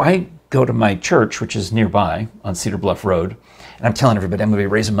 So I go to my church, which is nearby on Cedar Bluff Road, and I'm telling everybody I'm going to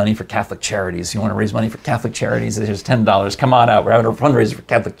be raising money for Catholic charities. You want to raise money for Catholic charities? There's $10. Come on out. We're having a fundraiser for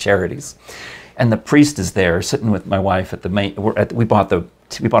Catholic charities. And the priest is there sitting with my wife at the main. We bought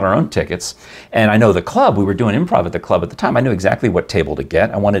our own tickets. And I know the club. We were doing improv at the club at the time. I knew exactly what table to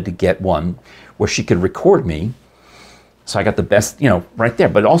get. I wanted to get one where she could record me. So I got the best, right there.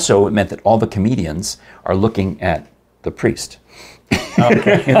 But also it meant that all the comedians are looking at the priest.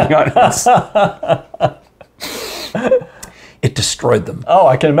 Okay. In the audience. It destroyed them. Oh,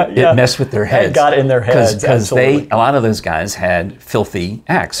 I can imagine. It messed with their heads. It got in their heads. Because a lot of those guys had filthy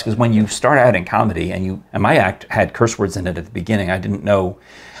acts. Because when you start out in comedy, and my act had curse words in it at the beginning, I didn't know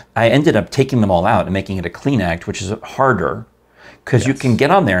I ended up taking them all out and making it a clean act, which is harder because you can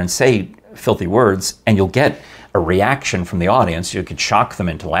get on there and say filthy words and you'll get a reaction from the audience. You could shock them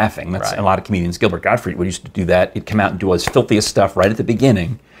into laughing. That's a lot of comedians. Gilbert Gottfried would used to do that. He'd come out and do his filthiest stuff right at the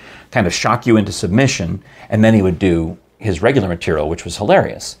beginning, kind of shock you into submission, and then he would do his regular material, which was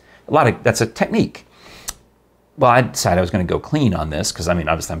hilarious. That's a technique. Well, I decided I was going to go clean on this because, I mean,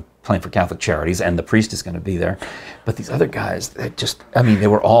 obviously I'm playing for Catholic Charities and the priest is going to be there. But these other guys, they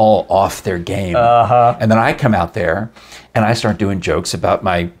were all off their game. And then I come out there and I start doing jokes about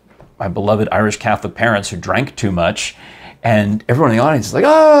my beloved Irish Catholic parents who drank too much. And everyone in the audience is like,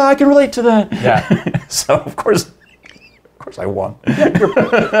 oh, I can relate to that. Yeah. So, of course I won.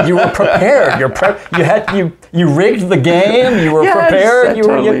 You were prepared. You rigged the game. You were prepared.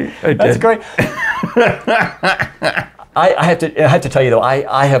 I that's did. Great. I have to tell you though,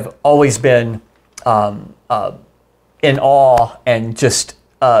 I have always been in awe and just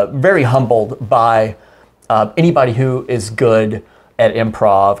very humbled by anybody who is good at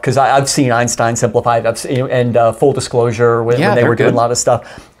improv, because I've seen Einstein Simplified, and Full Disclosure when they were doing a lot of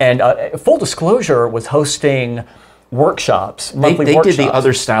stuff, and Full Disclosure was hosting workshops, monthly workshops. They did the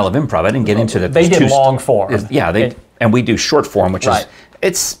other style of improv. I didn't get into that. They did long form. And we do short form, which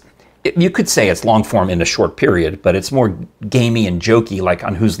is you could say it's long form in a short period, but it's more gamey and jokey, like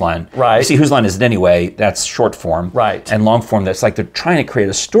on Whose Line. Right. You see, Whose Line Is It Anyway? That's short form. Right. And long form, that's like they're trying to create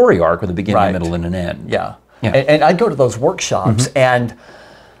a story arc with a beginning, a middle, and an end. Yeah. And I'd go to those workshops, and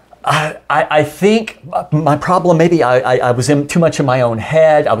I think my problem, maybe I was too much in my own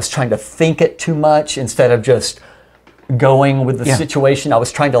head. I was trying to think it too much instead of just going with the situation. I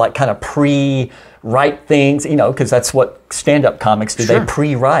was trying to kind of pre-write things, because that's what stand-up comics do. Sure. They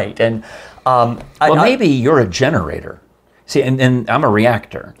pre-write. And maybe you're a generator. See, and I'm a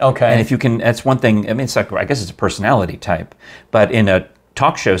reactor. Okay. And if you can, that's one thing. I mean, it's like, I guess it's a personality type. But in a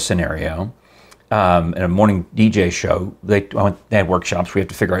talk show scenario, in a morning DJ show, they had workshops. We have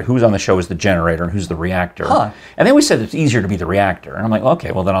to figure out who's on the show as the generator and who's the reactor. Huh. And they always said it's easier to be the reactor. And I'm like,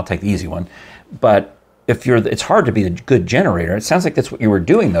 okay, well then I'll take the easy one. But it's hard to be the good generator. It sounds like that's what you were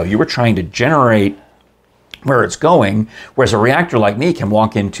doing, though. You were trying to generate where it's going, whereas a reactor like me can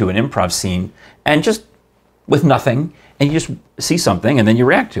walk into an improv scene and just with nothing, and you just see something and then you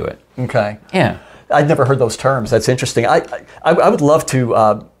react to it. Okay. Yeah. I'd never heard those terms. That's interesting. I would love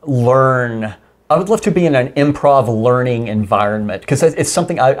to learn. I would love to be in an improv learning environment, because it's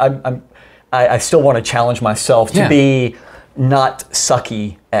something I still want to challenge myself to be not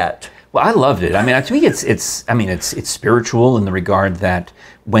sucky at. Well, I loved it. I mean, to me, it's spiritual in the regard that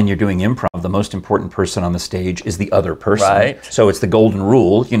when you're doing improv, the most important person on the stage is the other person. Right. So it's the golden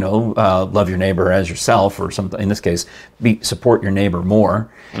rule, love your neighbor as yourself, or something. In this case, support your neighbor more,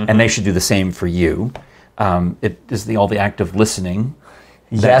 and they should do the same for you. It is all the act of listening.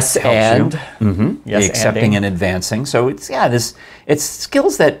 Yes, and the accepting and advancing. So it's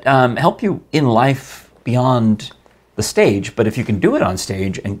skills that help you in life beyond the stage, but if you can do it on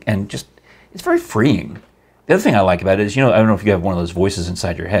stage and just, it's very freeing. The other thing I like about it is, I don't know if you have one of those voices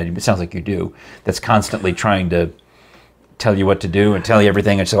inside your head, it sounds like you do, that's constantly trying to tell you what to do and tell you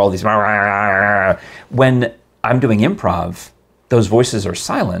everything, and so all these, when I'm doing improv, those voices are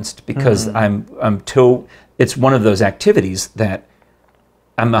silenced because it's one of those activities that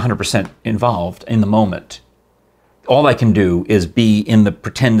I'm 100% involved in the moment. All I can do is be in the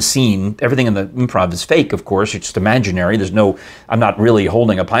pretend scene. Everything in the improv is fake, of course. It's just imaginary. I'm not really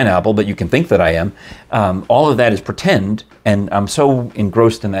holding a pineapple, but you can think that I am. All of that is pretend, and I'm so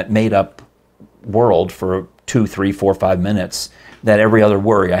engrossed in that made-up world for 2, 3, 4, 5 minutes that every other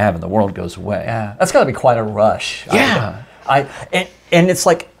worry I have in the world goes away. Yeah, that's got to be quite a rush. Yeah. And it's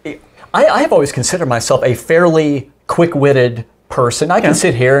like, I have always considered myself a fairly quick-witted person. I can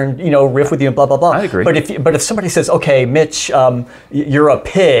sit here and riff with you and blah blah blah. I agree. But if somebody says, "Okay, Mitch, you're a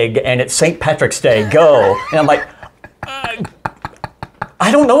pig and it's St. Patrick's Day, go," and I'm like,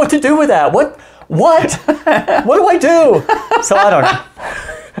 I don't know what to do with that. What do I do? So I don't know.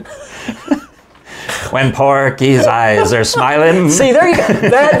 When Porky's eyes are smiling. See, there you go.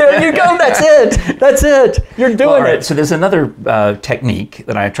 There you go. That's it. You're doing it. So there's another technique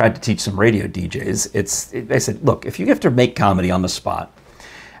that I tried to teach some radio DJs. They said, look, if you have to make comedy on the spot,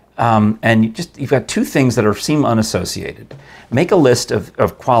 and you've got two things that seem unassociated, make a list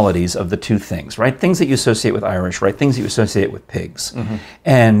of qualities of the two things, right? Things that you associate with Irish, right? Things that you associate with pigs.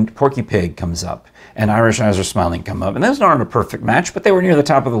 And Porky Pig comes up, and Irish eyes are smiling come up. And those aren't a perfect match, but they were near the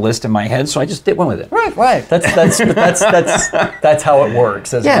top of the list in my head, so I just went with it. Right. That's how it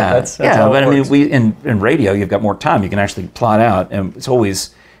works. Isn't it? That's how it works. I mean, in radio, you've got more time. You can actually plot out, and it's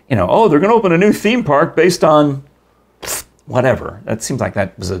always, they're going to open a new theme park based on whatever. That seems like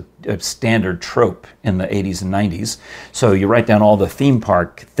that was a standard trope in the 80s and 90s. So you write down all the theme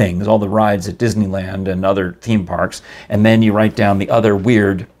park things, all the rides at Disneyland and other theme parks, and then you write down the other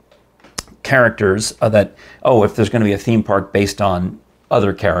weird characters that, oh, if there's going to be a theme park based on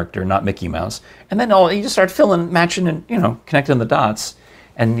other character, not Mickey Mouse. And then you just start matching and, connecting the dots.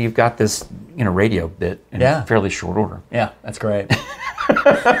 And you've got this, radio bit in fairly short order. Yeah, that's great.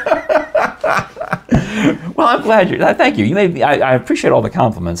 Well, I'm glad thank you. I appreciate all the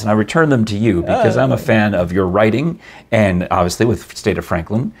compliments, and I return them to you because I'm a fan of your writing, and obviously with State of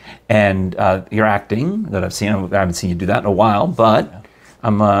Franklin, and your acting that I've seen. I haven't seen you do that in a while, but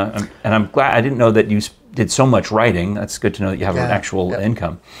I'm glad. I didn't know that you did so much writing. That's good to know that you have an actual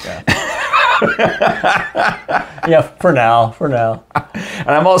income. Yeah. Yeah, for now. And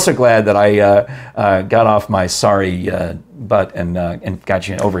I'm also glad that I got off my sorry butt and got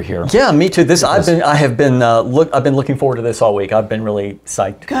you over here. Yeah, me too. I've been looking forward to this all week. I've been really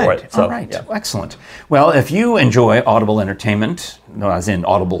psyched for it. So, all right, excellent. Well, if you enjoy Audible entertainment, as in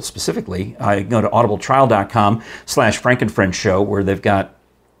Audible specifically, go to audibletrial.com/Frank and Friends Show, where they've got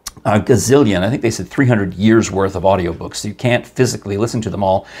a gazillion, I think they said 300 years worth of audiobooks. So you can't physically listen to them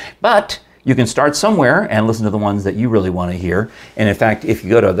all, but you can start somewhere and listen to the ones that you really want to hear. And in fact, if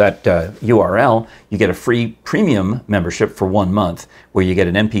you go to that URL, you get a free premium membership for 1 month where you get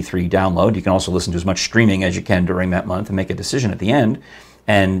an MP3 download. You can also listen to as much streaming as you can during that month and make a decision at the end.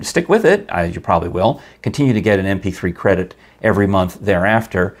 And stick with it, as you probably will. Continue to get an MP3 credit every month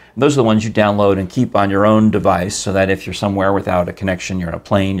thereafter. And those are the ones you download and keep on your own device so that if you're somewhere without a connection, you're in a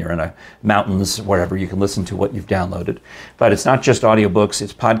plane, you're in a mountains, whatever, you can listen to what you've downloaded. But it's not just audiobooks,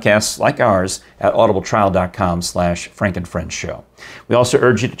 it's podcasts like ours at audibletrial.com/Frank and Friends Show. We also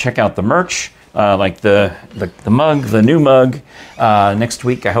urge you to check out the merch, like the mug, the new mug. Next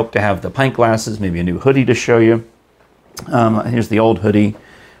week, I hope to have the pint glasses, maybe a new hoodie to show you. Here's the old hoodie,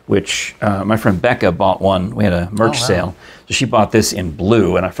 which my friend Becca bought one. We had a merch sale. So she bought this in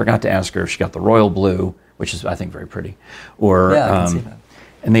blue, and I forgot to ask her if she got the royal blue, which is, I think, very pretty. Or, I can see that.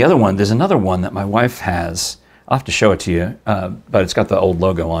 And the other one, there's another one that my wife has. I'll have to show it to you, but it's got the old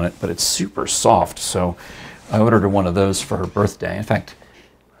logo on it, but it's super soft. So I ordered her one of those for her birthday. In fact,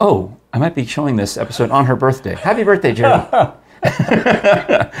 I might be showing this episode on her birthday. Happy birthday, Jerry.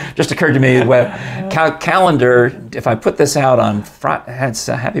 Just occurred to me, calendar, if I put this out on Friday,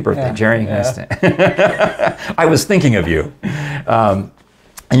 happy birthday, Jerry. Yeah. I was thinking of you. And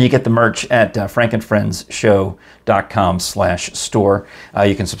you get the merch at frankandfriendsshow.com/store.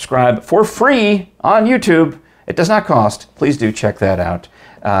 You can subscribe for free on YouTube. It does not cost. Please do check that out.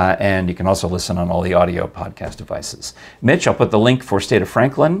 And you can also listen on all the audio podcast devices. Mitch, I'll put the link for State of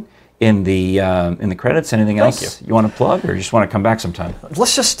Franklin in the credits. Anything else you want to plug, or you just want to come back sometime?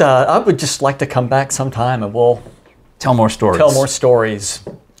 Let's just, I would just like to come back sometime and we'll tell more stories.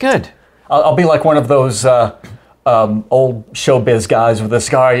 Good. I'll be like one of those old showbiz guys with this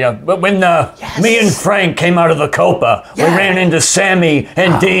guy. When me and Frank came out of the Copa, we ran into Sammy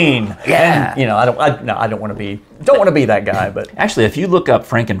and Dean. Yeah. And I don't want to be that guy. But actually, if you look up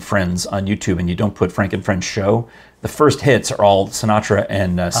Frank and Friends on YouTube and you don't put Frank and Friends Show, the first hits are all Sinatra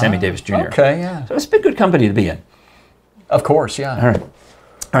and Sammy Davis Jr. Okay, yeah. So it's been good company to be in. Of course, yeah. All right.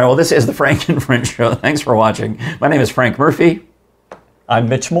 Well, this is the Frank and Friends Show. Thanks for watching. My name is Frank Murphy. I'm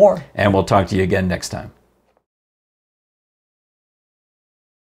Mitch Moore. And we'll talk to you again next time.